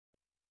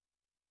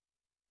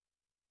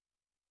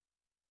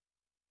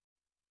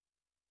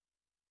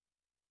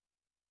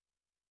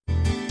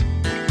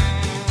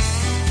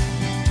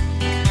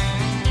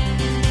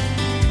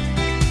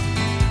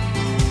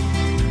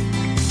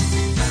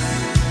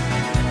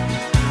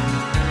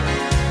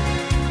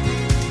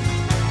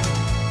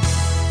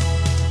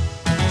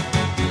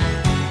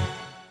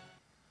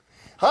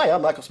Hi,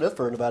 I'm Michael Smith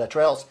for Nevada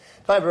Trails.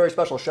 Tonight I have a very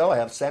special show. I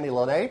have Sandie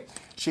La Nae.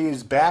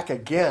 She's back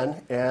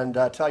again, and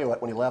tell you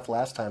what, when you left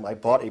last time, I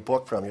bought a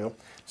book from you,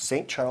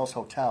 St. Charles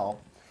Hotel,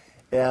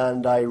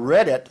 and I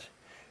read it,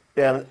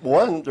 and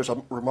one, there's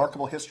a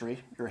remarkable history.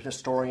 You're a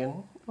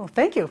historian. Well,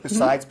 thank you.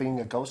 Besides being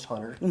a ghost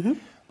hunter.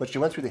 But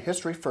you went through the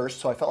history first,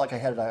 so I felt like I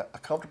had a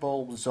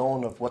comfortable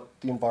zone of what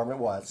the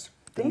environment was.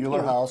 The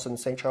Mueller House and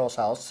St. Charles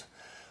House.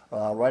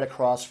 Right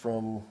across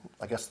from,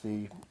 I guess,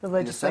 the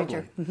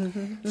legislature.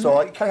 So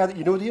I kind of,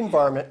 you know the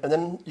environment, and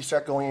then you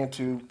start going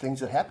into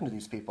things that happen to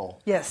these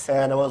people. Yes.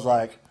 And it was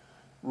like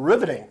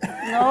riveting.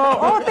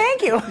 Oh,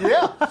 thank you.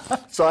 Yeah.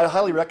 So I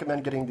highly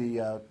recommend getting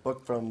the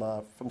book from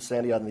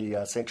Sandie on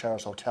the St.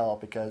 Charles Hotel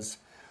because,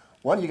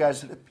 one, you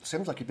guys, it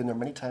seems like you've been there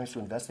many times to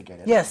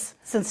investigate it. Yes,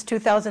 since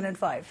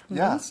 2005.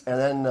 Yes. And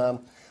then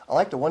I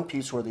like the one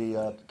piece where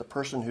the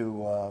person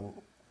who, I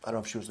don't know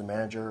if she was the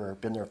manager or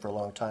been there for a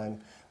long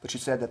time, but she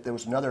said that there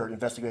was another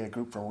investigative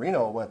group from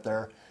Reno went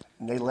there,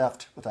 and they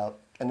left without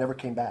and never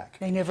came back.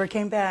 They never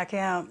came back,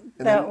 yeah.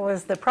 That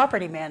was the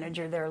property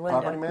manager there,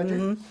 Linda. Property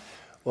manager?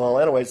 Well,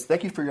 anyways,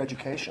 thank you for your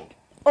education.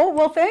 Oh,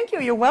 well, thank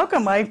you. You're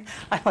welcome. I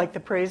like the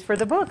praise for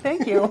the book.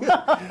 Thank you.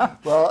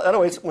 Well,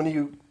 anyways,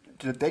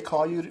 did they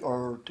call you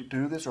or to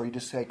do this, or you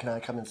just say, can I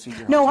come and see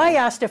your No, hotel? I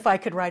asked if I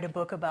could write a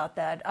book about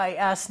that. I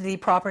asked the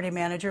property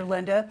manager,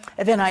 Linda,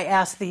 and then I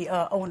asked the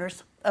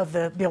owners of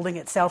the building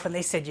itself, and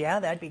they said,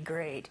 yeah, that'd be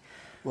great.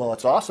 Well,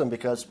 it's awesome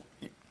because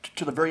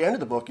to the very end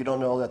of the book, you don't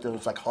know that there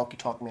was like Honky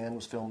Tonk Man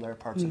was filmed there,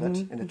 parts of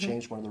it, and it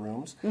changed one of the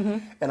rooms.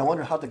 And I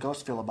wonder how the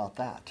ghosts feel about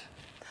that.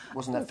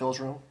 Wasn't that Phil's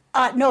room?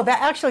 No,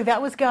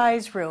 that was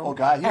Guy's room. Oh,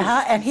 Guy,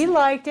 and he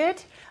liked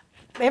it.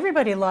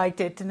 Everybody liked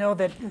it to know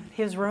that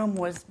his room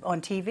was on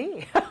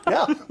TV.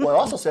 Yeah. Well, I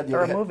also said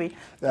or a movie.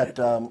 that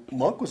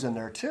Monk was in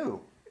there too.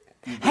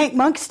 Hank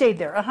Monk stayed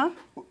there.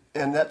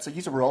 And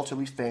he's a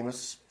relatively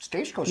famous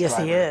stagecoach yes,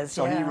 driver. He is.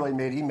 So yeah. he really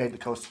made the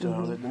coast, the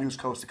news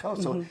coast to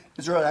coast. So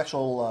is there an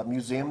actual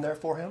museum there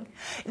for him?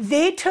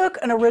 They took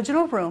an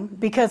original room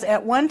because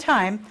at one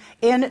time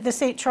in the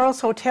St.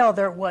 Charles Hotel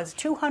there was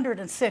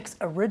 206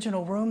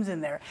 original rooms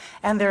in there,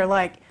 and they're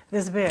like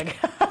this big.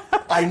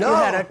 I know. You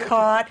had a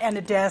cot and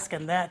a desk,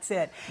 and that's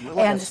it.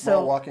 Like a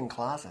small walk-in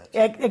closet.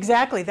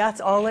 Exactly,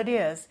 that's all it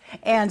is.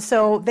 And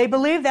so they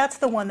believe that's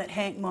the one that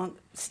Hank Monk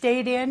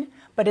stayed in,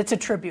 but it's a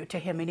tribute to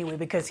him anyway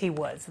because he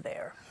was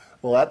there.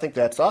 Well, I think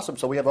that's awesome.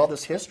 So we have all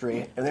this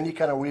history, and then you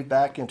kind of weave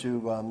back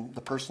into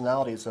the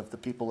personalities of the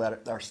people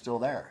that are still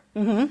there.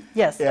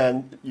 Yes.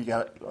 And you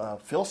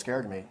got Phil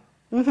scared me.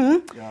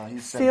 He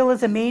said, Phil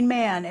is a mean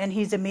man, and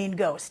he's a mean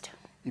ghost.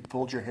 He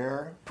pulled your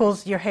hair?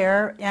 Pulls your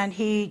hair, and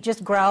he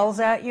just growls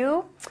at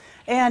you,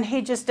 and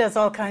he just does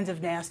all kinds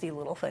of nasty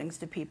little things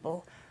to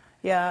people.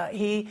 Yeah,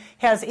 he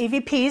has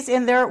EVPs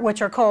in there,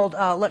 which are called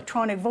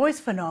electronic voice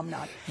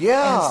phenomenon.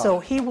 Yeah. And so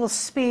he will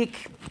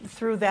speak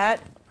through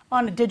that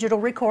on digital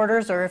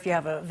recorders or if you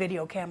have a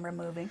video camera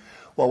moving.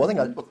 Well, one thing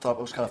I thought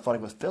was kind of funny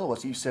with Phil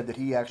was you said that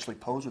he actually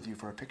posed with you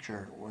for a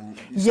picture when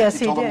yes,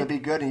 you told he him did. to be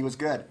good, and he was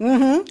good.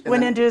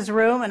 Went into his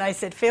room, and I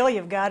said, Phil,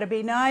 you've got to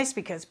be nice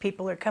because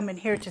people are coming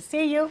here to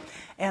see you,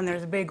 and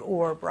there's a big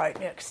orb right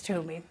next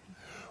to me.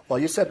 Well,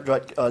 you said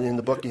in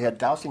the book you had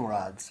dowsing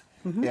rods.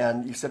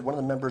 And you said one of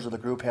the members of the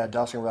group had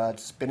dowsing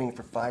rods spinning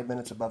for 5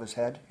 minutes above his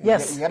head.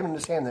 Yes. He had them in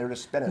his hand, they were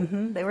just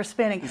spinning. They were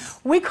spinning.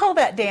 We call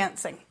that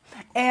dancing.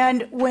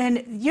 And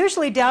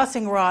usually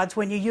dowsing rods,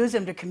 when you use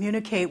them to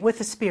communicate with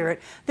the spirit,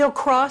 they'll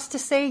cross to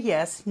say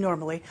yes,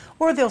 normally,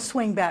 or they'll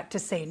swing back to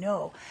say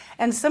no.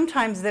 And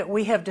sometimes that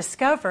we have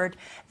discovered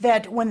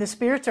that when the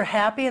spirits are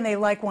happy and they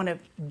want to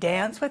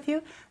dance with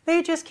you,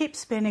 they just keep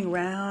spinning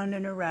round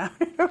and around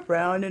and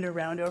around and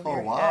around over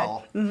your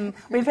wow. head.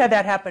 We've had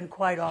that happen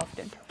quite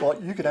often.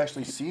 Well, you could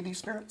actually see these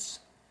spirits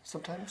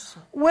sometimes?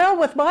 Well,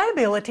 with my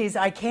abilities,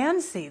 I can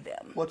see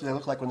them. What do they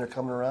look like when they're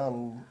coming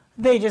around?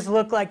 They just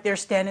look like they're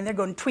standing there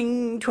going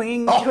twing,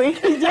 twing,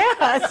 twing.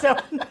 Yeah, so,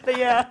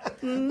 yeah.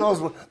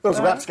 Those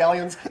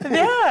rapscallions?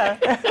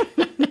 Yeah.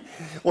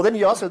 Well, then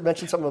you also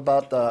mentioned something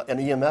about an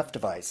EMF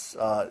device,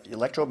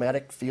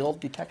 electromagnetic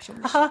field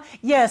detectors.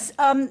 Yes,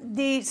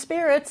 the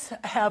spirits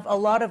have a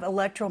lot of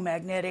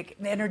electromagnetic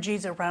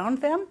energies around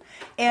them,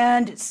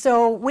 and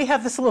so we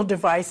have this little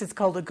device. It's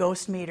called a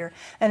ghost meter,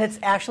 and it's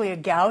actually a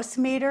Gauss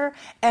meter,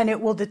 and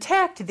it will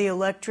detect the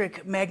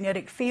electric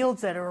magnetic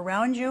fields that are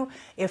around you.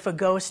 If a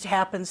ghost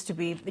happens to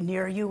be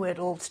near you,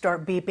 it'll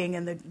start beeping,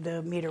 and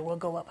the meter will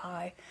go up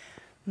high.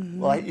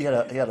 Well, he had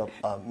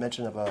a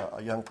mention of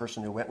a young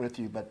person who went with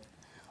you, but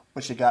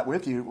when she got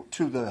with you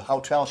to the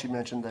hotel, she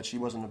mentioned that she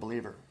wasn't a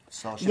believer.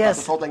 So she thought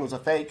this whole thing was a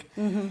fake,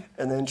 and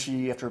then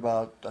she, after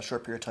about a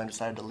short period of time,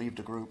 decided to leave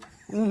the group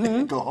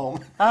and go home.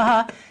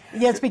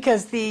 Yes,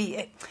 because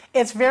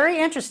it's very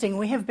interesting.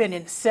 We have been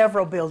in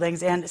several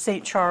buildings, and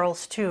St.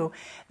 Charles too,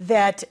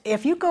 that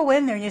if you go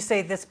in there and you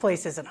say, this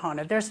place isn't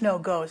haunted, there's no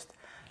ghost,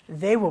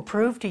 they will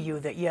prove to you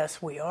that,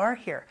 yes, we are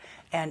here.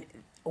 And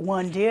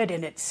one did,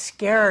 and it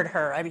scared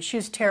her. I mean, she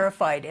was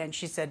terrified, and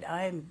she said,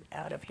 I'm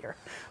out of here.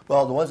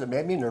 Well, the ones that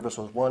made me nervous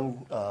was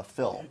one,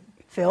 Phil.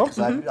 Phil. Because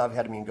I've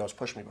had a mean ghost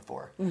push me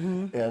before.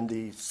 And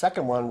the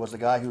second one was the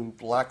guy who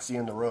locks you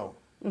in the room.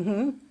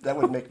 That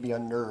would make me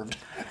unnerved.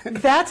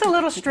 That's a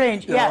little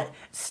strange. You Yeah, know?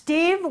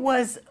 Steve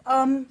was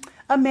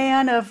a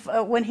man of,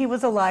 when he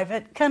was alive,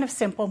 kind of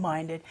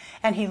simple-minded,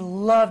 and he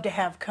loved to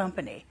have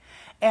company.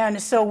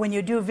 And so when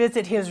you do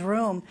visit his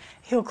room,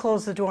 he'll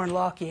close the door and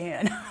lock you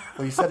in.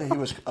 Well, he said that he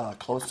was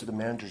close to the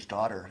manager's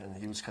daughter, and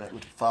he was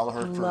would follow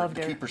her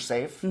to keep her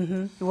safe.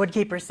 He would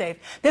keep her safe.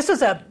 This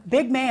was a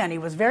big man. He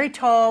was very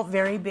tall,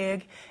 very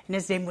big, and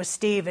his name was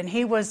Steve. And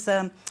he was,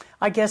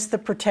 I guess, the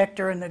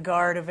protector and the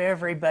guard of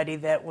everybody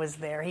that was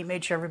there. He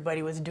made sure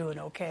everybody was doing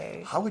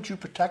okay. How would you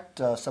protect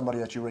somebody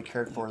that you really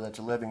cared for that's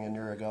living and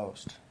you're a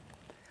ghost?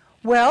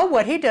 Well,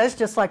 what he does,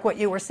 just like what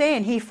you were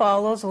saying, he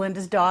follows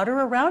Linda's daughter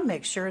around,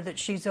 makes sure that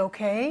she's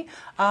okay.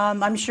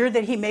 I'm sure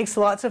that he makes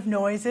lots of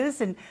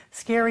noises and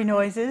scary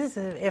noises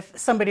if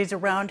somebody's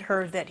around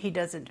her that he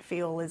doesn't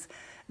feel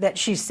that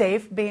she's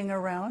safe being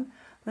around.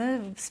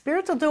 The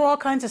spirits will do all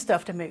kinds of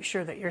stuff to make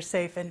sure that you're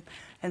safe.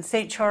 And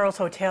St. Charles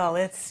Hotel,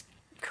 it's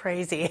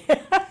crazy.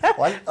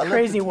 Well,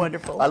 crazy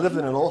wonderful. I lived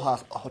in an old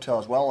hotel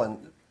as well, and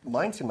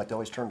mine seemed like they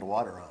always turned the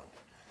water on.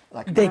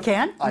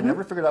 I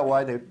never figured out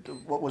why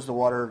what was the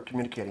water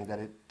communicating,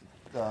 that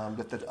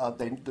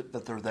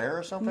that they're there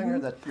or something, or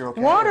that you're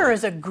okay. Water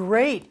is a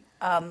great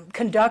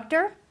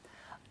conductor,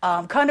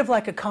 kind of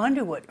like a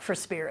conduit for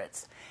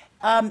spirits.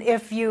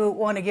 If you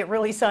want to get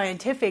really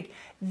scientific,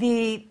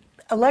 the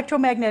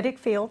electromagnetic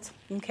fields,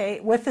 okay,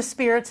 with the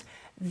spirits,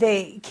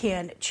 they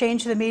can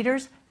change the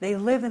meters. They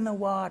live in the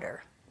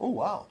water. Oh,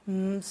 wow.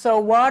 So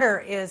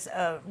water is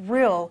a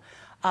real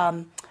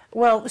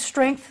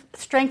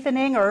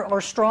strengthening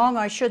or strong,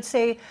 I should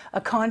say,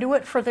 a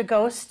conduit for the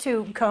ghosts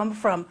to come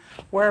from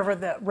wherever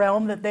the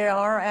realm that they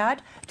are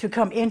at to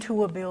come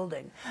into a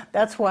building.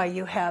 That's why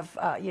you have,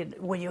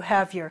 when you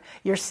have your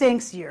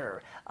sinks,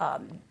 your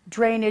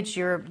drainage,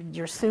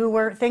 your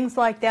sewer, things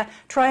like that,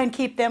 try and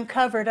keep them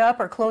covered up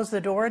or close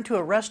the door into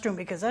a restroom,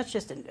 because that's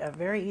just a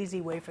very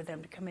easy way for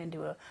them to come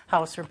into a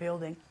house or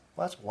building.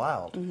 Well, that's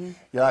wild.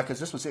 Yeah, because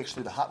this was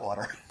actually the hot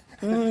water.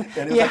 And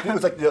it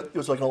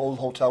was like an old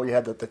hotel where you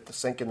had the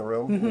sink in the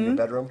room, in your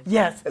bedroom.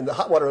 Yes. And the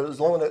hot water was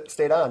the only one that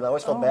stayed on. I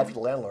always felt bad for the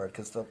landlord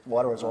because the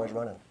water was always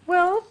running.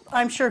 Well,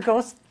 I'm sure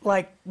ghosts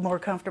like more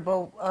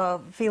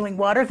comfortable feeling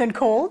water than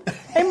cold.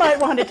 They might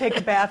want to take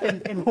a bath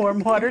in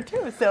warm water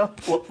too. So.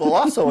 Well,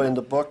 also in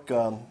the book,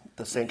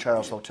 the St.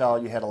 Charles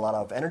Hotel, you had a lot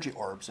of energy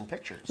orbs and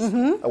pictures.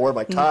 I wore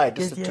my tie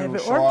just to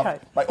show off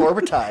my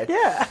orbitide.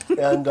 Yeah.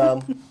 And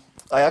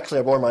I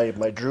wore my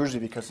druzy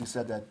because he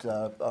said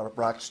that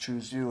rocks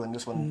choose you, and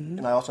this one,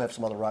 and I also have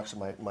some other rocks in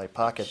my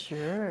pocket.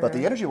 Sure. But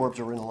the energy orbs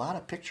are in a lot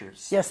of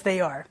pictures. Yes, they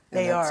are.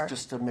 They are.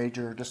 Just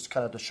just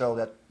kind of to show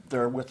that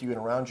they're with you and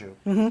around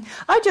you.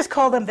 I just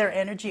call them their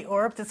energy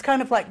orbs. It's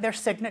kind of like their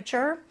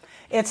signature.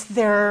 It's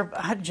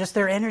just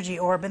their energy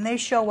orb, and they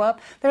show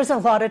up. There's a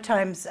lot of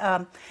times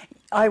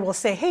I will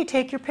say, "Hey,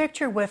 take your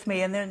picture with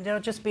me," and then they'll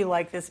just be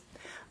like this,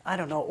 I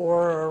don't know,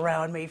 aura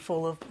around me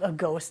full of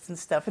ghosts and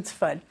stuff. It's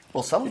fun.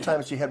 Well,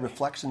 sometimes you had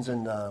reflections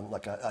in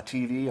like a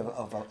TV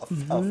of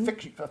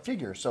a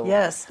figure. So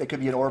yes. It could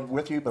be an orb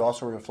with you, but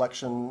also a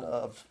reflection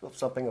of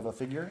something of a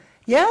figure.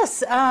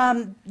 Yes,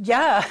 I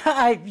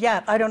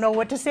don't know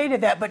what to say to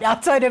that, but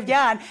outside of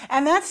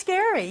and that's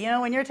scary. You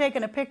know, when you're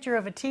taking a picture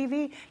of a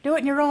TV, do it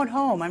in your own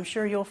home. I'm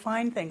sure you'll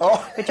find things.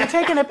 Oh. But you're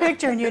taking a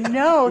picture and you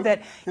know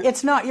that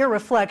it's not your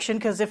reflection,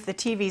 because if the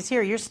TV's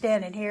here, you're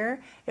standing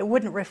here, it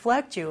wouldn't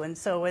reflect you. And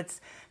so it's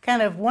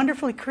kind of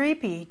wonderfully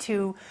creepy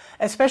to,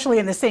 especially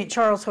in the St.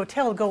 Charles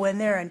Hotel, go in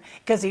there, and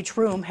because each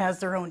room has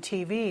their own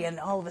TV, and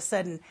all of a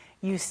sudden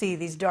you see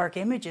these dark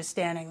images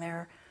standing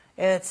there.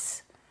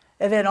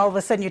 And then all of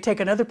a sudden you take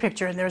another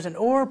picture and there's an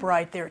orb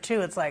right there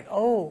too. It's like,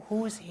 oh,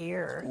 who's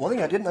here? One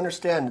thing I didn't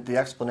understand, the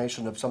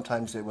explanation of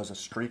sometimes it was a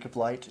streak of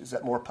light. Is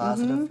that more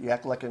positive? You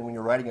act like when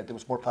you're writing it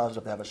was more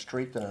positive to have a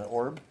streak than an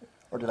orb?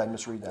 Or did I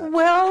misread that?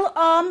 Well,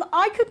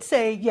 I could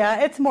say,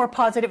 it's more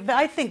positive.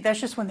 I think that's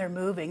just when they're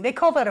moving. They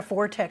call that a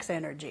vortex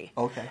energy.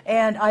 Okay.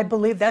 And I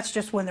believe that's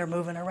just when they're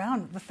moving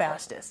around the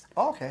fastest.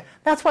 Oh, okay.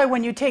 That's why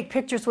when you take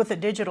pictures with a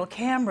digital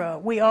camera,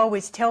 we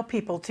always tell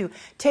people to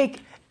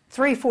take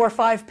 3, 4,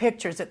 5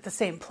 pictures at the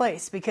same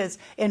place, because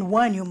in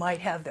one you might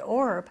have the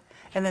orb,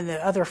 and then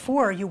the other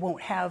 4 you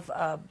won't have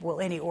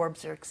any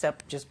orbs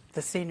except just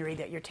the scenery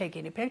that you're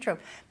taking a picture of,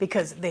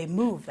 because they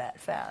move that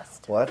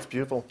fast. Well, that's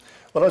beautiful.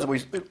 Well,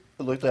 we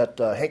looked at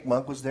Hank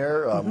Monk was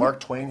there. Mark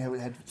Twain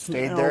had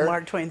stayed there.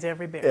 Mark Twain's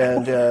every bit.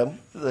 And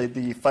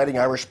the Fighting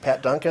Irish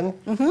Pat Duncan.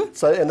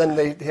 So, and then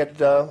they had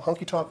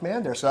Honky Tonk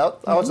Man there. So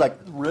I was like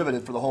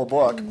riveted for the whole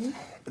book.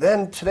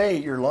 Then today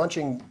you're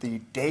launching the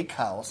Dake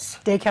House.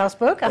 Dake House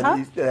book,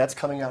 And that's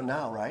coming out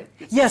now, right?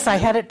 Yes, I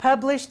had it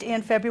published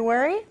in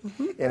February.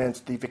 And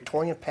it's the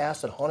Victorian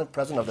past and haunted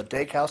present of the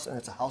Dake House, and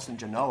it's a house in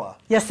Genoa.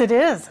 Yes, it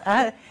is.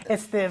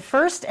 It's the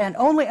first and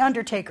only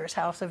undertaker's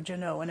house of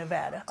Genoa,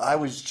 Nevada. I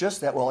was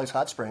just at Wally's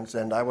Hot Springs,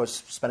 and I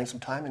was spending some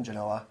time in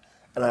Genoa.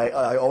 And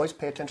I always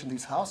pay attention to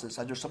these houses.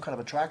 There's some kind of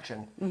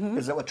attraction.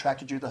 Is that what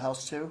attracted you to the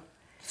house too?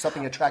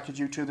 Something attracted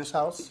you to this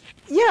house?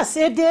 Yes,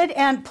 it did,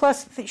 and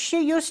plus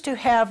she used to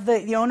have,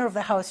 the owner of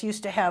the house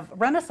used to have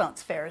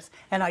Renaissance fairs,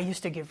 and I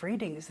used to give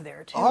readings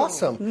there too.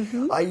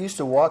 Awesome. I used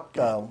to walk,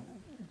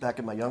 back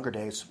in my younger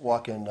days,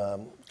 walk in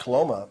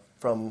Coloma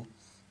from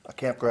a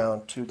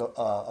campground to the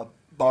a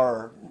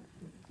bar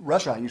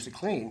restaurant I used to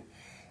clean,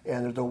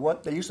 and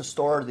they used to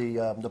store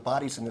the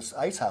bodies in this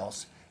ice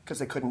house because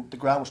they couldn't. The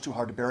ground was too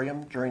hard to bury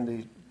them during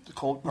the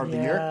cold part of the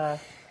year,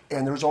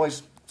 and there was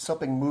always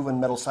something moving,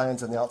 metal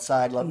signs on the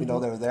outside, let me know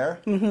they were there.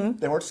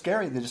 They weren't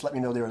scary; they just let me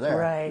know they were there.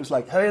 Right. It was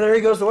like, hey, there he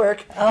goes to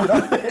work. You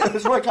know? It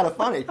was really kind of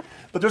funny.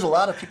 But there's a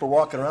lot of people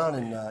walking around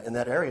in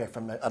that area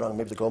from, I don't know,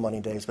 maybe the gold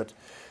mining days, but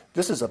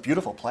this is a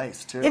beautiful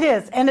place, too. It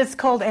is, and it's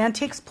called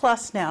Antiques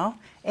Plus now,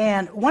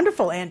 and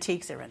wonderful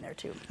antiques are in there,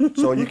 too.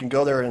 So you can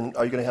go there, and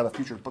are you going to have a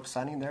future book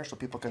signing there so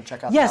people can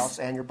check out the house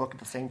and your book at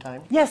the same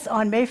time? Yes,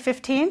 on May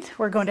 15th,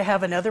 we're going to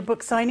have another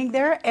book signing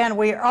there, and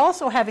we are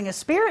also having a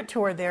spirit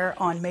tour there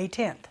on May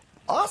 10th.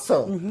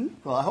 Awesome.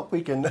 Well, I hope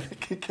we can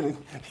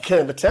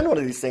attend one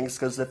of these things,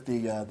 because if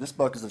this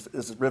book is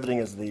as riveting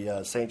as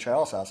the St.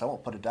 Charles House, I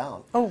won't put it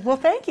down. Oh, well,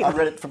 thank you. I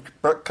read it from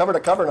cover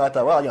to cover, and I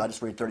thought, well, I'll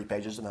just read 30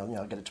 pages, and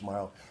I'll get it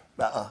tomorrow.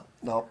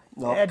 No.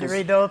 I had to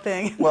read the whole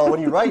thing. Well, when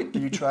you write, do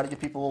you try to get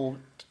people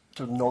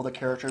to know the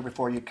character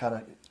before you kind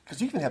of... Because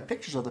you can have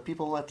pictures of the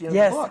people at the end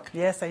of the book.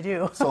 Yes, I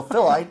do. So,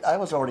 Phil, I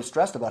was already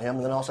stressed about him,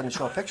 and then all of a sudden you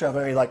show a picture of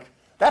him, and you're like,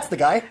 that's the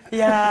guy.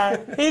 Yeah,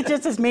 he's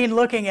just as mean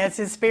looking as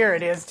his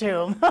spirit is,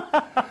 too.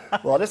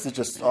 Well, this is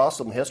just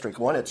awesome history.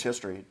 One, it's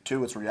history.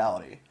 Two, it's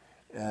reality.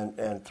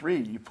 And three,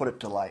 you put it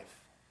to life.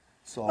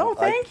 So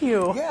thank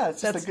you. Yeah,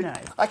 it's just That's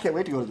nice. I can't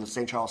wait to go to the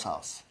St. Charles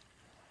House.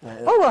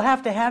 We'll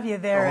have to have you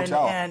there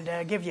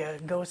and give you a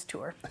ghost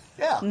tour.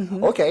 Yeah.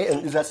 Okay,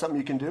 and is that something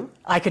you can do?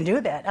 I can do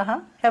that,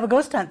 Have a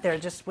ghost hunt there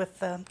just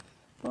with,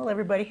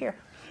 everybody here.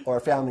 Or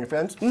family and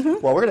friends?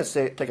 Well, we're going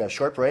to take a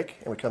short break,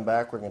 and we come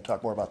back, we're going to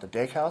talk more about the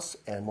Dake House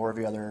and more of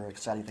the other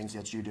exciting things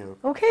that you do.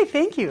 Okay,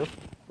 thank you.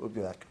 We'll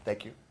be back.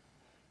 Thank you.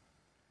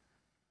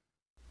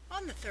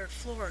 On the third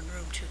floor in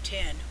room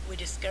 210, we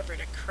discovered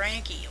a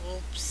cranky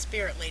old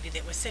spirit lady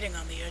that was sitting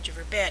on the edge of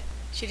her bed.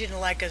 She didn't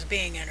like us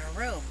being in her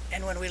room,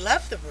 and when we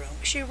left the room,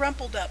 she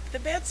rumpled up the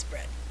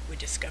bedspread. We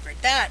discovered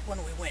that when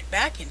we went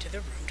back into the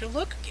room to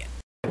look again.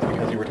 It's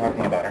because you were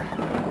talking about her.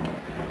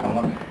 Come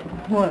look.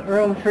 What,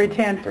 room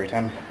 310?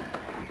 310.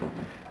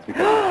 It's because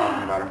you were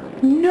talking about her.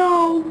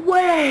 No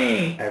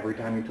way! Every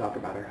time you talk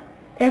about her.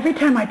 Every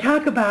time I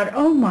talk about it,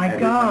 oh my Every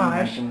gosh. time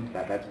you mention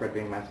that bedspread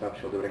being messed up,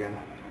 she'll do it again.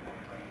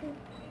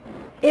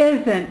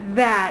 Isn't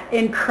that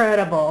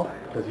incredible?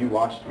 Because you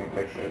watched me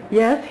fix it.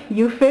 Yes,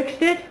 you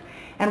fixed it,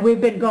 and we've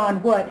been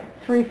gone,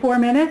 3-4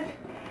 minutes?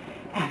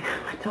 And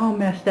it's all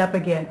messed up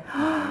again.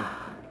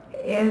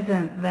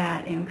 Isn't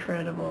that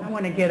incredible? I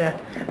want to get a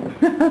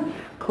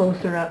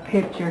closer up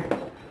picture.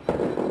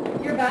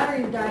 Your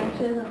battery's dying.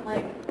 She doesn't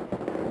like...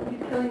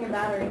 He's killing your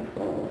battery.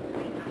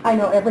 I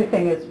know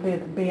everything is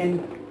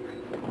being...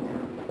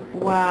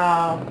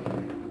 Wow.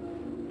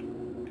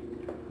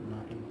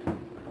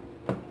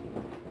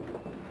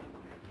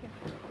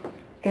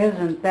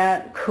 Isn't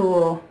that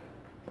cool?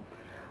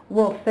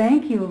 Well,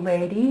 thank you,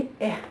 lady.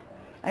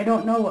 I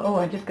don't know,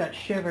 I just got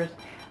shivers.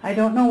 I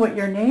don't know what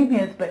your name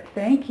is, but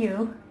thank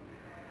you.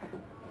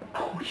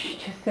 Oh, she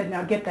just said,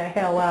 now get the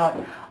hell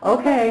out.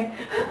 Okay,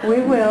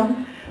 we will.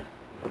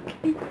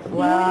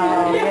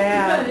 Wow,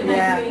 yeah,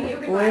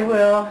 we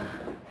will.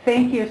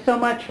 Thank you so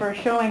much for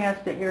showing us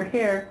that you're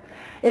here.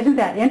 Isn't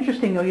that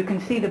interesting, though? You can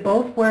see the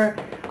both where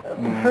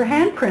her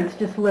handprints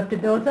just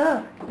lifted those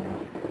up.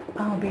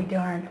 I'll be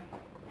darned.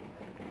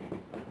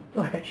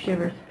 Oh, I got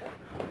shivers.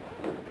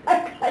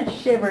 I got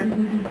shivers.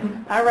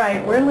 All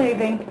right, we're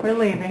leaving. We're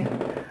leaving.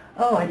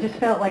 Oh, I just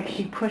felt like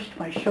she pushed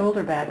my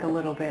shoulder back a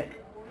little bit.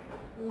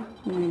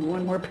 I need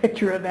one more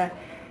picture of that.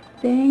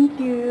 Thank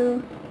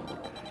you.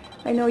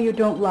 I know you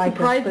don't like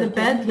Surprised the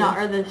bed's not,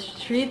 or the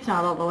sheet's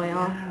not all the way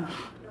off. Wow.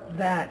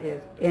 That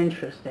is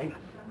interesting.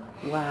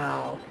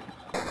 Wow.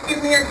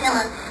 Give me your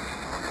camera.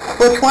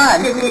 Which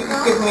one? Give me your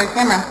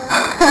camera.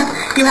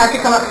 You have to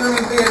come up to me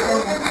and do your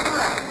camera.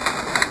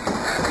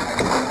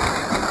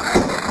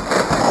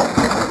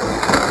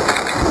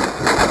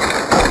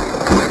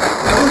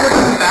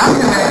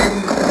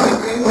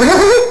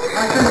 Really?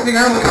 I couldn't figure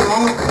out what was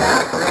wrong with the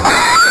bathroom.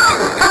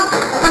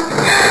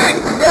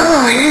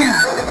 Oh,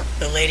 yeah.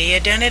 The lady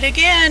had done it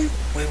again.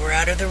 We were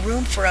out of the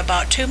room for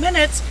about 2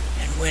 minutes,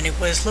 and when it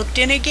was looked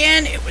in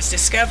again, it was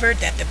discovered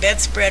that the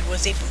bedspread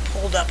was even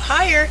pulled up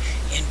higher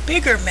in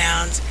bigger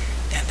mounds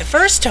than the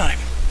first time.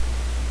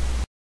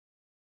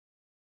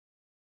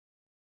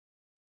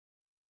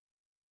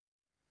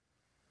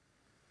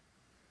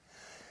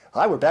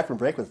 Hi, we're back from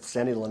break with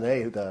Sandie La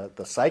Nae,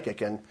 the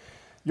psychic, and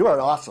you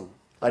are awesome.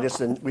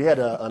 We had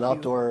an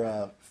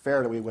outdoor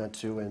fair that we went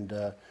to, and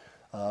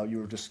you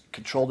were just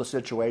controlled the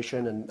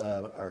situation, and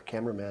our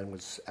cameraman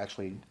was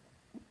actually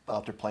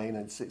out there playing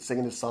and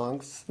singing his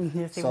songs.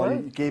 Yes, he so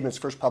was. you gave him his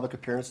first public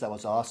appearance. That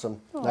was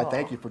awesome. And I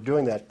thank you for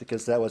doing that,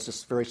 because that was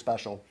just very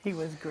special. He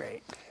was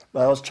great.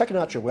 Well, I was checking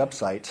out your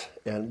website,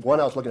 and I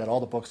was looking at all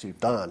the books you've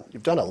done.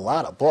 You've done a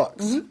lot of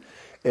books.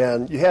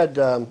 And you had,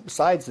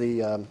 besides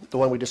the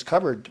one we just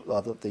covered,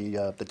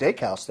 the Dake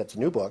House, that's a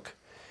new book,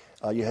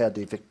 you had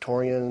the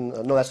Victorian,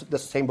 no, that's the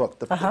same book,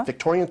 the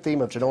Victorian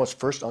theme of Genoa's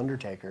first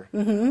Undertaker.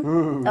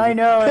 I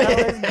know,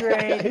 that was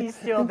great. He's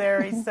still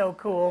there. He's so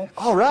cool.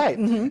 All right.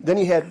 Then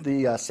you had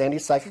the Sandie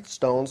Psychic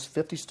Stones,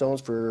 50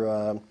 stones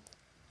for,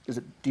 is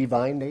it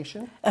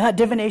Divination?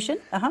 Divination.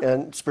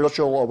 And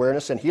spiritual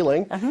awareness and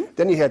healing.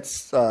 Then you had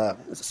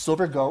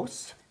Silver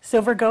Ghost.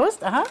 Silver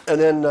Ghost. And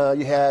then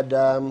you had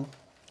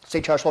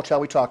St. Charles Hotel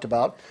we talked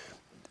about,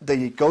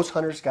 the Ghost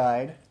Hunter's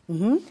Guide.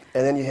 And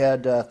then you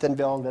had Thin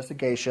Veil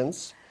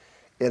Investigations,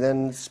 and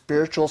then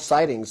Spiritual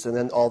Sightings, and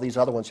then all these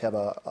other ones have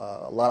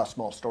a lot of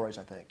small stories,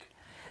 I think.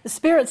 The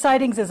Spirit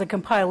Sightings is a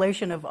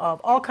compilation of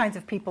all kinds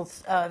of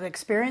people's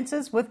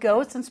experiences with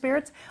ghosts and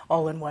spirits,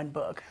 all in one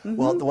book.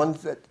 Well, the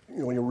ones that,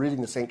 when you're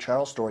reading the St.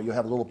 Charles story, you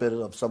have a little bit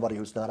of somebody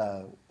who's not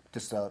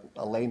just a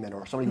layman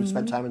or somebody who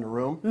spent time in the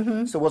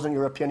room. So it wasn't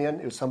your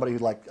opinion. It was somebody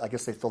who, I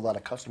guess they filled out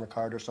a customer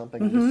card or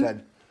something and just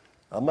said,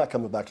 I'm not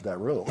coming back to that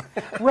room.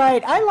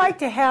 Right. I like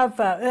to have,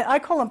 I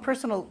call them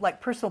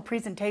personal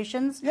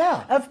presentations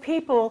of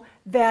people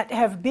that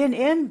have been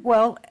in,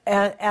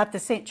 at the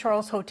St.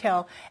 Charles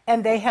Hotel,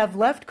 and they have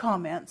left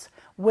comments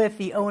with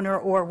the owner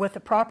or with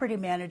the property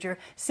manager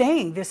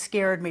saying this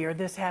scared me or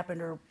this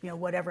happened or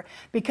whatever,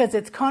 because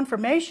it's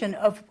confirmation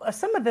of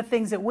some of the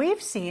things that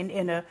we've seen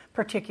in a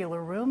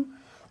particular room.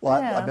 Well,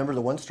 I remember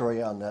the one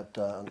story on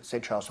that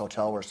St. Charles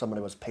Hotel where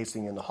somebody was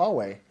pacing in the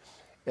hallway,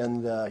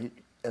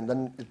 and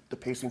then the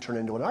pacing turned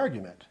into an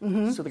argument.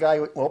 So the guy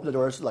opened the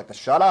doors like,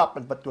 shut up,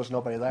 but there was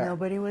nobody there.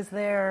 Nobody was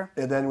there.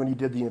 And then when you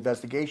did the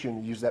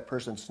investigation, you used that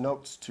person's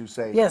notes to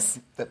say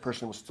that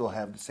person will still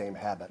have the same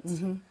habits.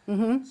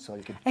 So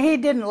you could. And he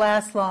didn't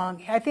last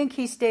long. I think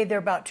he stayed there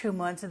about 2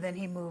 months and then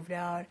he moved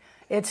out.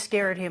 It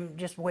scared him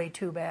just way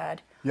too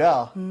bad.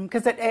 Yeah.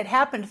 Because it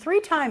happened 3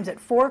 times at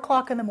 4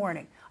 o'clock in the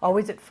morning.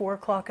 Always at 4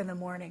 o'clock in the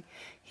morning.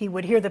 He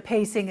would hear the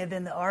pacing and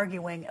then the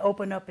arguing,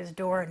 open up his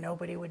door and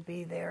nobody would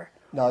be there.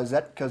 Now, is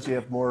that because you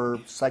have more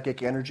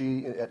psychic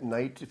energy at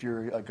night, if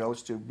you're a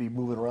ghost, to be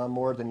moving around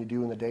more than you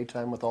do in the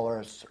daytime with all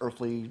our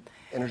earthly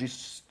energy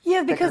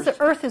Yeah, because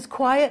the earth is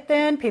quiet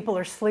then. People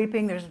are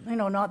sleeping. There's,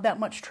 not that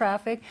much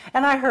traffic.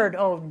 And I heard,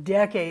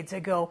 decades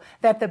ago,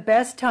 that the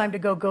best time to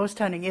go ghost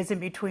hunting is in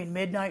between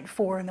midnight and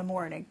 4 in the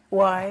morning.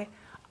 Why?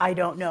 I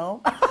don't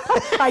know.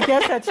 I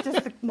guess that's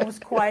just the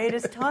most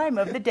quietest time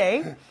of the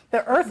day.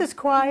 The earth is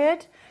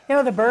quiet.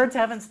 The birds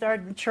haven't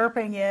started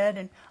chirping yet,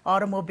 and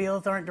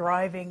automobiles aren't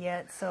driving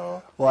yet.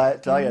 So. Well, I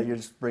tell you, you're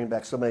just bringing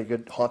back so many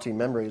good haunting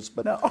memories.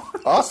 But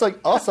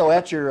also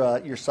at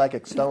your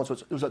psychic stones,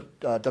 it was at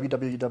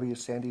www.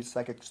 Sandie's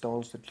Psychic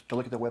Stones to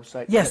look at the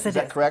website. Yes, is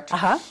that correct?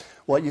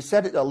 Well, you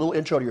said a little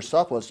intro to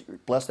yourself was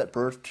blessed at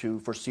birth to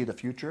foresee the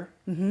future.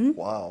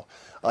 Wow.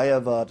 I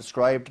have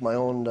described my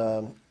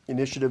own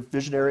initiative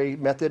visionary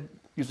method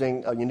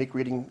using a unique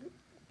reading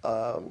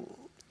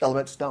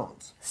element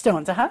stones.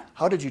 Stones,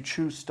 How did you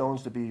choose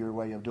stones to be your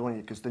way of doing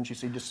it? Because didn't you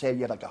just say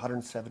you had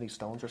 170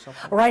 stones or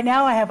something? Right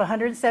now I have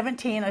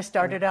 117. I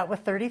started out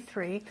with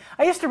 33.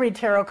 I used to read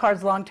tarot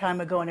cards a long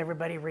time ago, and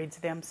everybody reads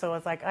them, so I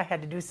was like, I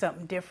had to do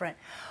something different.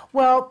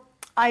 Well,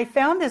 I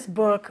found this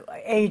book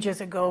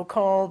ages ago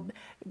called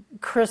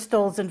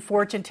Crystals and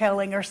Fortune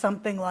Telling or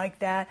something like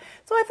that.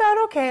 So I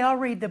thought, okay, I'll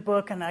read the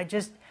book, and I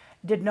just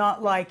did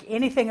not like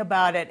anything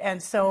about it.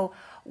 And so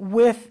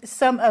with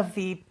some of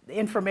the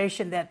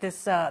information that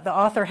the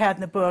author had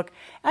in the book,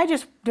 I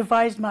just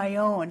devised my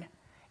own.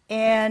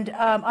 And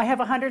I have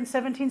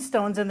 117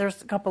 stones, and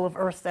there's a couple of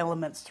earth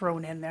elements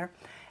thrown in there.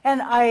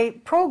 And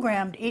I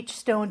programmed each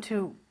stone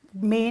to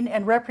mean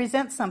and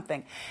represent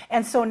something.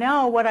 And so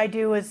now what I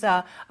do is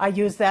I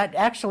use that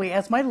actually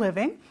as my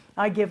living.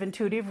 I give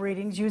intuitive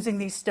readings using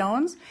these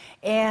stones,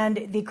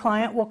 and the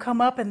client will come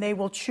up and they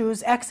will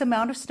choose X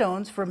amount of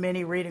stones for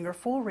mini reading or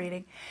full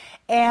reading,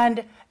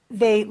 and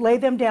they lay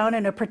them down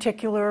in a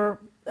particular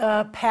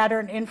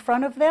pattern in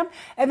front of them,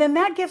 and then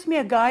that gives me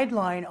a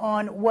guideline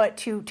on what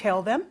to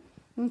tell them.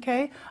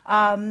 Okay,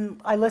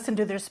 I listen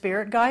to their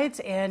spirit guides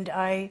and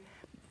I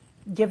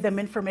give them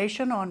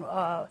information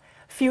on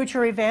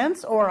future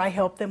events, or I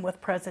help them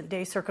with present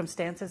day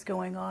circumstances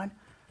going on.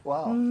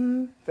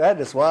 Wow, that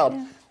is wild.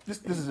 Yeah. This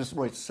is just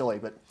really silly,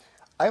 but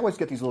I always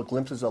get these little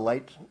glimpses of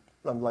light.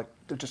 I'm like,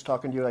 they're just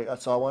talking to you. I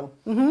saw one.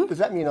 Does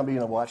that mean I'm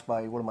being watched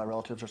by one of my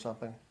relatives or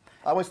something?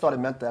 I always thought it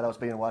meant that I was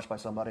being watched by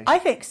somebody. I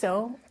think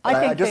so.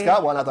 I just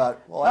got one. I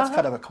thought, well, that's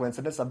kind of a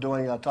coincidence. I'm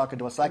talking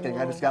to a psychic.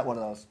 Whoa. I just got one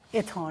of those.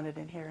 It's haunted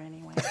in here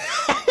anyway.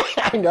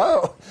 I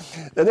know.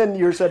 And then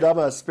you said I'm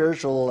a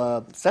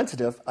spiritual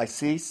sensitive. I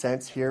see,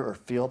 sense, hear, or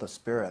feel the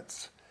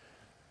spirits.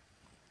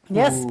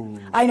 Yes, Ooh.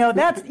 I know.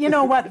 That's, you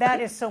know what, that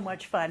is so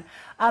much fun.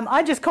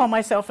 I just call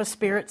myself a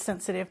spirit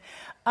sensitive.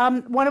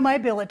 One of my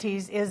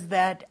abilities is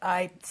that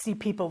I see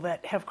people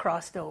that have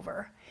crossed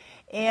over.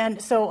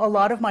 And so a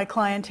lot of my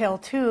clientele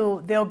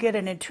too, they'll get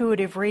an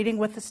intuitive reading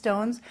with the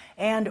stones,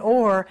 and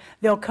or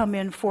they'll come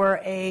in for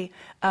a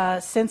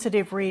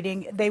sensitive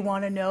reading. They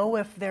want to know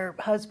if their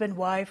husband,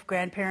 wife,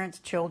 grandparents,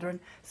 children,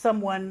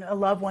 someone, a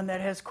loved one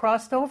that has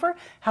crossed over,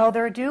 how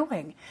they're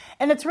doing.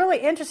 And it's really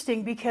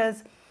interesting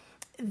because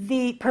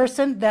the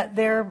person that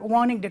they're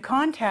wanting to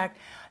contact,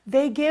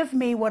 they give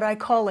me what I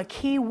call a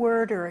key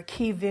word or a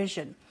key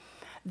vision.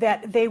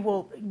 That they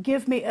will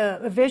give me a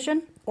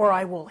vision, or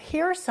I will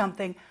hear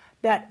something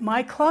that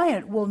my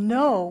client will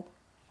know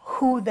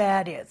who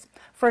that is.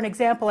 For an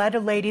example, I had a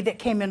lady that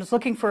came in and was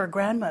looking for a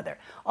grandmother.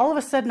 All of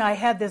a sudden, I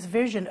had this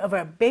vision of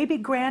a baby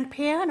grand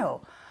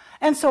piano.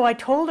 And so I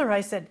told her,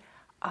 I said,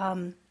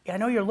 I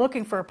know you're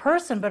looking for a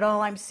person, but all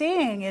I'm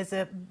seeing is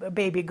a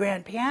baby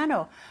grand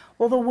piano.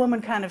 Well, the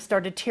woman kind of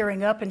started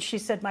tearing up, and she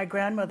said my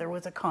grandmother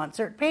was a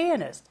concert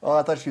pianist. Oh,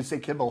 I thought she'd say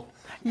Kimball.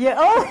 Yeah,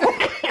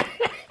 oh!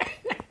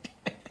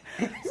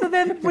 So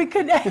then we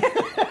could...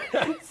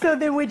 So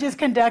then we just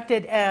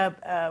conducted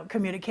a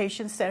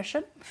communication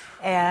session,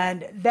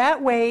 and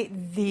that way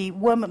the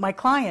woman, my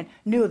client,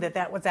 knew that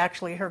that was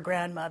actually her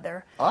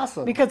grandmother.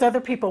 Awesome. Because other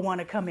people want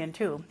to come in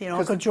too. You know,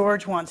 Uncle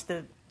George wants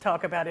to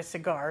talk about his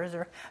cigars,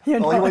 or he's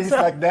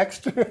so. like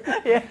next.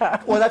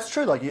 Yeah. Well, that's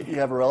true. Like you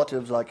have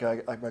relatives, like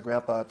my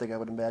grandpa. I think I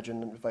would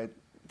imagine if I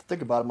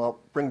think about him, I'll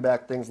bring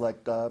back things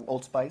like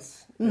Old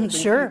Spice.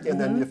 Sure. And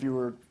then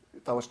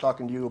if I was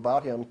talking to you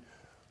about him,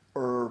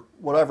 or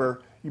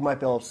whatever, you might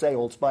be able to say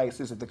Old Spice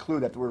is the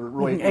clue that we're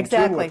really in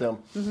tune with them.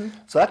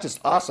 So that's just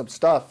awesome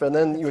stuff. And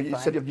then you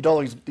said you've done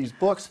all these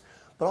books,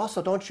 but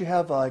also don't you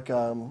have like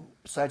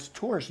besides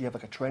tours, you have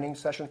like a training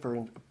session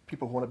for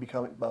people who want to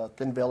become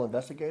thin veil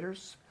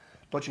investigators?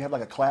 Don't you have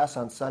like a class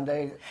on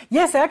Sunday?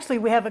 Yes, actually,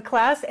 we have a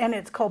class, and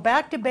it's called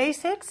Back to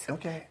Basics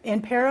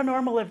in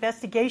Paranormal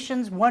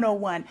Investigations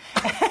 101.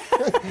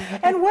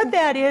 And what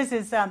that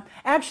is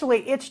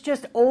actually, it's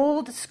just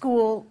old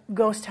school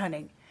ghost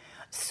hunting.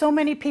 So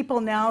many people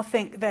now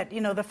think that,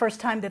 the first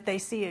time that they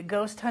see a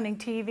ghost hunting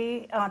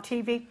on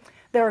TV,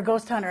 they're a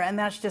ghost hunter, and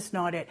that's just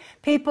not it.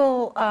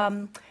 People,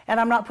 and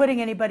I'm not putting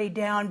anybody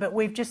down, but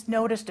we've just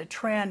noticed a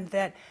trend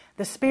that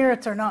the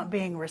spirits are not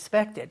being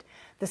respected.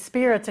 The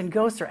spirits and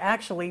ghosts are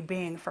actually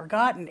being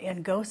forgotten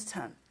in ghost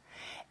hunt.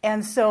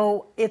 And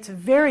so it's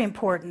very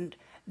important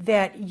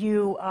that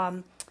you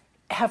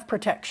have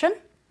protection,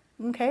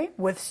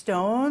 with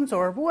stones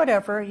or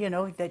whatever,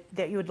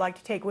 that you would like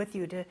to take with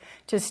you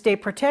to stay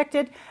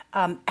protected.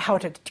 How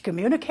to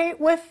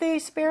communicate with the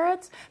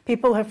spirits.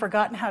 People have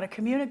forgotten how to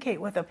communicate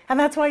with them, and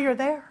that's why you're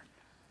there.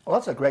 Well,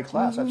 that's a great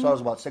class. I saw it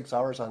was about 6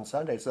 hours on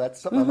Sunday, so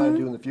that's something I might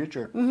do in the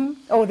future.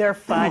 Oh, they're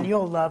fun.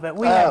 You'll love it.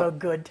 We have a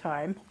good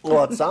time.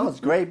 Well, it sounds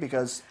great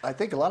because I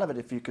think a lot of it,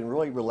 if you can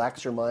really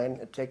relax your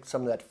mind and take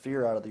some of that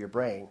fear out of your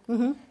brain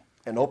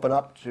and open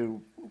up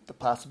to the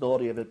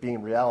possibility of it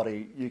being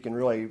reality, you can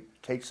really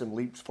take some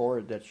leaps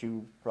forward that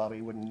you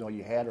probably wouldn't know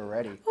you had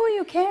already. Oh,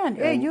 you can.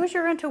 Use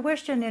your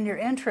intuition and your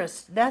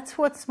interests. That's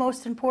what's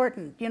most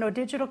important.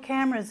 Digital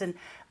cameras and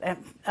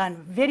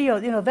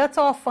video, that's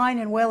all fine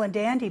and well and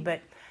dandy, but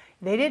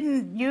they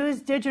didn't use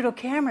digital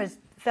cameras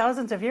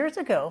thousands of years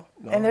ago.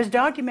 No. And there's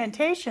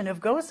documentation of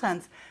ghost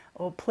hunts.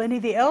 Oh, Pliny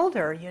the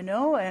Elder,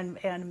 and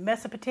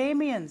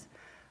Mesopotamians.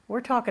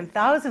 We're talking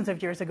thousands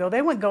of years ago.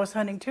 They went ghost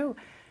hunting too.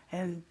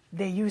 And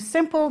they use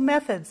simple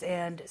methods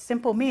and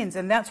simple means,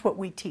 and that's what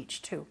we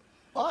teach too.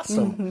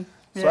 Awesome.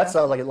 So that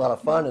sounds like a lot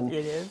of fun. And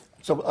it is.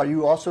 So are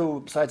you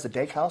also, besides the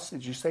Dake House,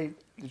 did you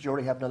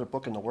already have another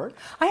book in the works?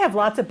 I have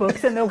lots of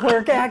books in the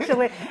work,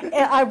 actually.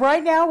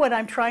 Right now what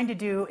I'm trying to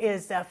do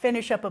is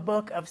finish up a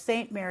book of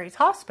St. Mary's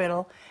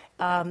Hospital,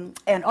 an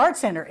art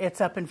center. It's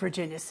up in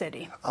Virginia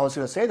City. I was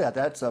going to say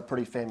that's a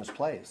pretty famous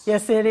place.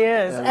 Yes, it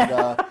is. And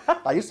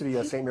I used to be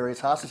a St. Mary's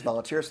Hospice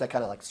volunteer, so that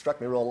kind of shocked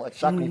me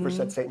when you first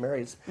said St.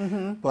 Mary's.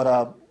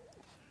 But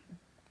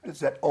is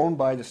that owned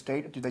by the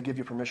state? Do they give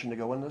you permission to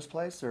go into this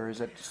place, or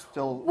is it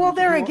still? Well,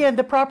 there again,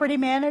 the property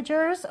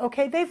managers,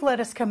 they've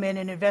let us come in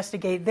and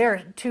investigate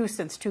there too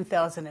since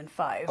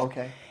 2005.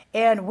 Okay.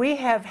 And we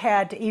have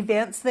had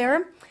events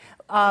there.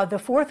 The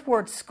Fourth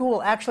Ward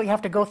School, actually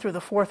have to go through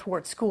the Fourth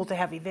Ward School to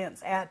have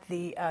events at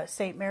the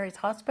St. Mary's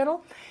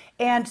Hospital.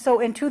 And so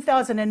in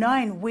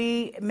 2009,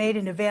 we made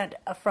an event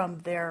from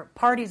their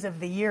Parties of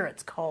the Year,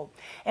 it's called.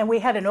 And we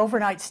had an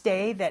overnight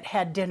stay that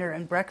had dinner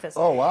and breakfast.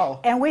 Oh, wow.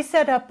 And we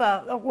set up,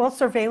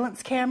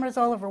 surveillance cameras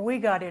all over. We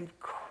got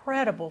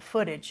incredible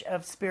footage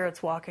of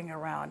spirits walking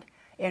around.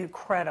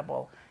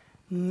 Incredible.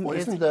 Well,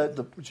 isn't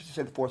what you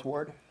said, the Fourth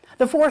Ward?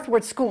 The Fourth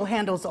Ward School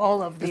handles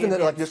all of the Isn't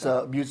events. it like just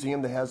a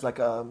museum that has like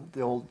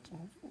the old,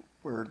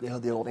 where they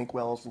have the old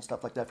inkwells and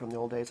stuff like that from the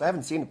old days? I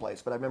haven't seen the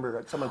place, but I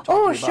remember someone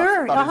talking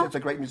about it. It's a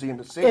great museum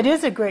to see. It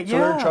is a great, So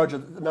they're in charge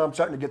of, now I'm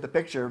starting to get the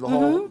picture of the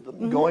whole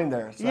going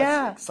there. So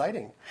that's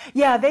exciting.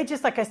 Yeah, they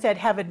just, like I said,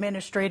 have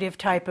administrative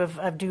type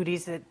of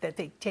duties that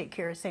they take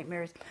care of St.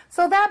 Mary's.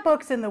 So that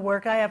book's in the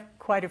work. I have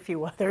quite a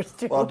few others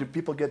too. Well, do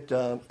people get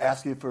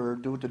ask you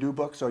to do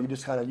books, or you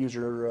just kind of use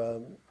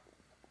your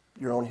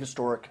your own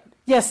historic.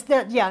 Yes,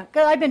 yeah.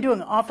 I've been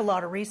doing an awful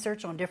lot of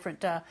research on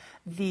different.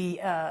 The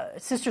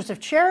Sisters of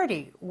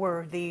Charity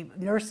were the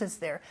nurses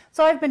there,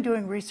 so I've been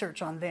doing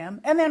research on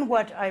them, and then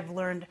what I've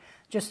learned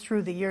just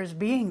through the years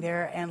being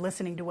there and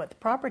listening to what the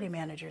property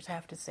managers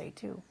have to say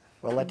too.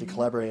 Well, I'd like to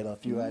collaborate on a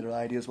few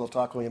ideas. We'll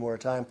talk with you more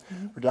time.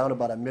 We're down to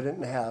about a minute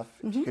and a half.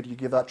 Could you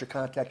give out your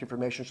contact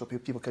information so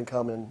people can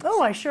come and...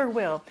 Oh, I sure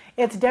will.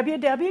 It's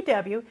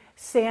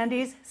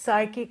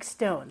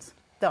www.sandiespsychicstones.com.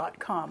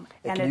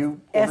 And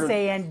it's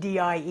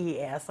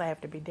SANDIES. I have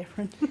to be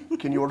different.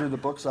 Can you order the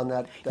books on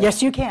that?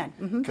 Yes, you can.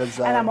 And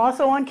I'm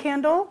also on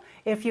Kindle.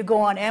 If you go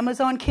on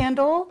Amazon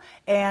Kindle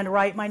and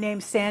write my name,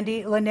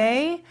 Sandie La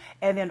Nae,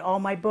 and then all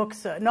my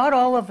books, not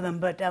all of them,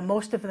 but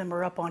most of them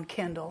are up on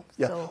Kindle.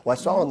 Yeah. So, Well, I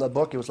saw in the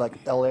book it was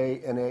like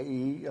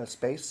LANAE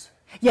space.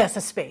 yes,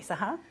 a space,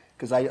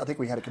 Because I think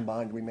we had it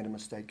combined. We made a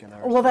mistake in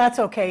ours. Well, that's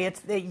okay.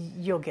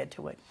 You'll get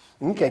to it.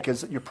 Okay,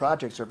 because your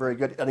projects are very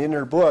good. And in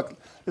your book,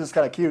 this is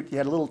kind of cute. You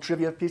had little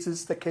trivia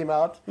pieces that came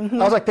out. I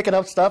was like picking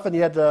up stuff, and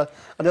you had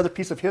another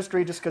piece of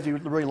history just because you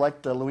really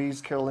liked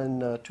Louise Carolyn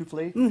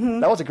Tuffley.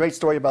 That was a great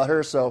story about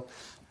her. So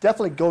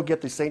definitely go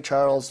get the St.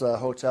 Charles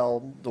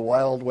Hotel, the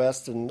Wild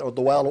West, or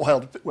the Wild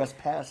West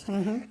past.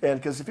 And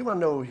because if you want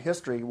to know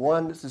history,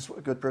 one, this is a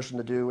good person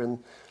to do, and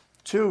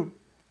two,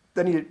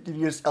 then you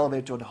just elevate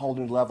it to a whole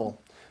new level.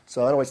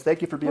 So anyways,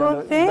 thank you for being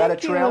on Nevada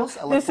Trails.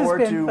 I look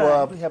forward to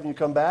having you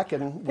come back,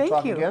 and we'll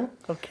talk again.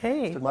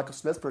 Okay. It's been Michael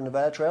Smith for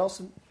Nevada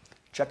Trails.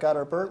 Check out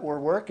our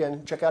work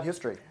and check out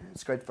history.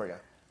 It's great for you.